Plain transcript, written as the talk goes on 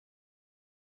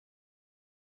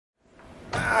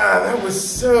was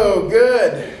so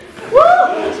good. Woo!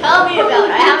 Tell me about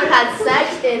it. I haven't had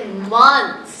sex in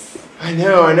months. I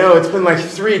know. It's been like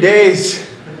 3 days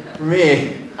for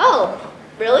me. Oh,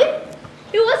 really?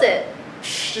 Who was it?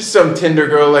 Just some Tinder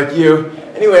girl like you.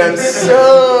 Anyway, I'm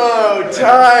so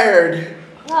tired.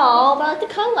 Oh, but I like to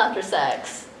cuddle after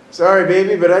sex. Sorry,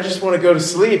 baby, but I just want to go to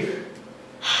sleep.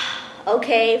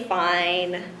 Okay,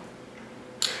 fine.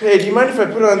 Hey, do you mind if I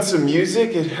put on some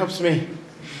music? It helps me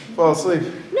fall asleep.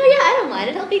 No, yeah, I don't mind.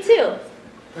 It helped me too.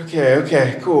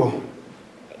 Okay, cool.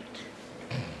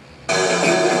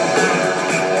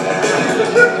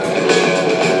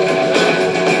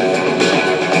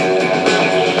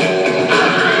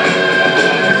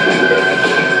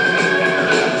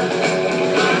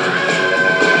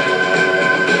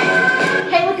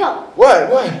 Hey, look up.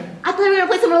 What? I thought we were going to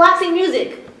play some relaxing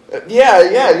music.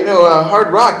 Yeah,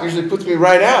 hard rock usually puts me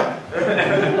right out.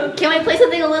 Can we play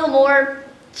something a little more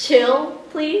chill,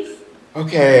 please?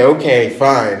 Okay,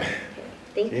 fine.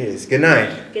 Thank you. Jeez, good night.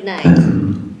 Good night.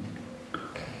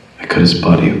 I cut his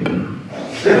body open.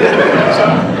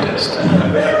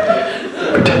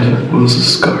 Pretended it was a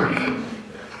scarf.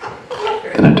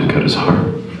 Then I took out his heart,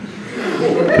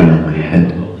 put it on my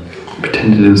head, and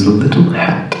pretended it was a little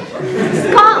hat.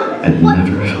 Stop! And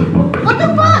never felt more pretty. What the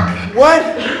fuck? What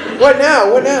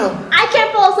now? I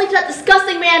can't fall asleep to that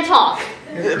disgusting man talk.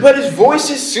 But his voice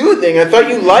is soothing. I thought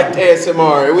you liked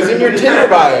ASMR. It was in your Tinder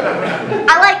bio.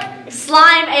 I like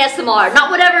slime ASMR, not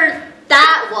whatever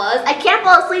that was. I can't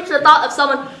fall asleep to the thought of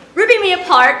someone ripping me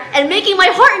apart and making my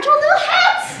heart into a little hat.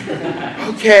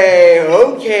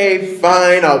 Okay,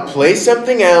 fine. I'll play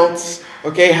something else.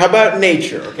 Okay, how about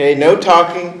nature? Okay, no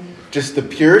talking, just the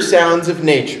pure sounds of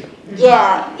nature.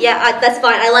 Yeah, that's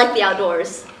fine. I like the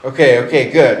outdoors.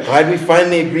 Okay, good. Glad we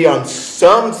finally agree on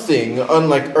something,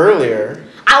 unlike earlier.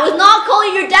 I was not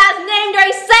calling your dad's name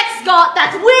during sex, Scott.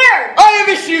 That's weird. I have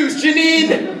issues,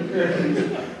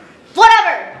 Janine.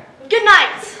 Whatever. Good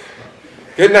night.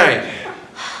 Good night.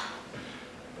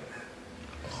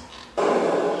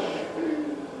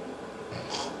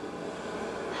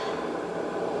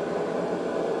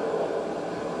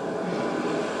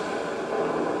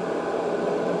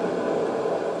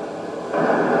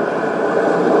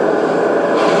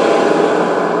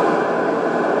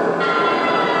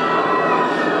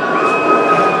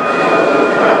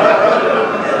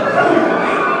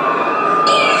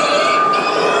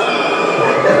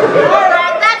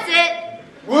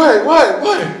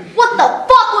 What the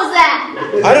fuck was that?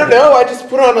 I don't know, I just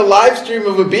put on a live stream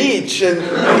of a beach and...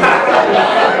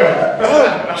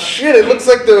 Oh, shit, it looks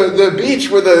like the beach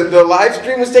where the live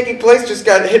stream was taking place just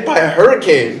got hit by a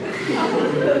hurricane.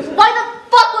 Why the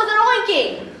fuck was it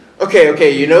oinking?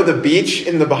 Okay, you know the beach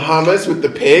in the Bahamas with the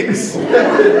pigs?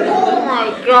 Oh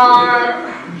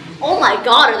my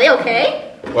god, are they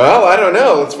okay? Well, I don't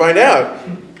know, let's find out.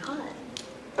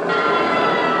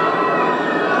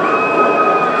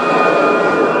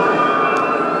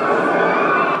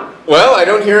 Well, I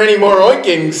don't hear any more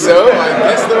oinking, so I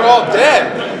guess they're all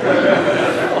dead.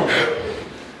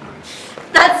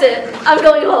 That's it. I'm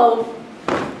going home.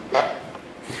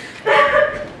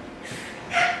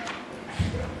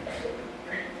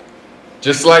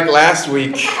 Just like last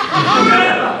week.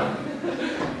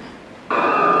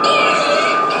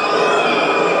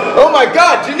 Oh my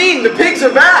god, Janine, the pigs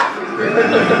are back!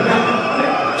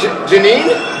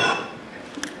 Janine?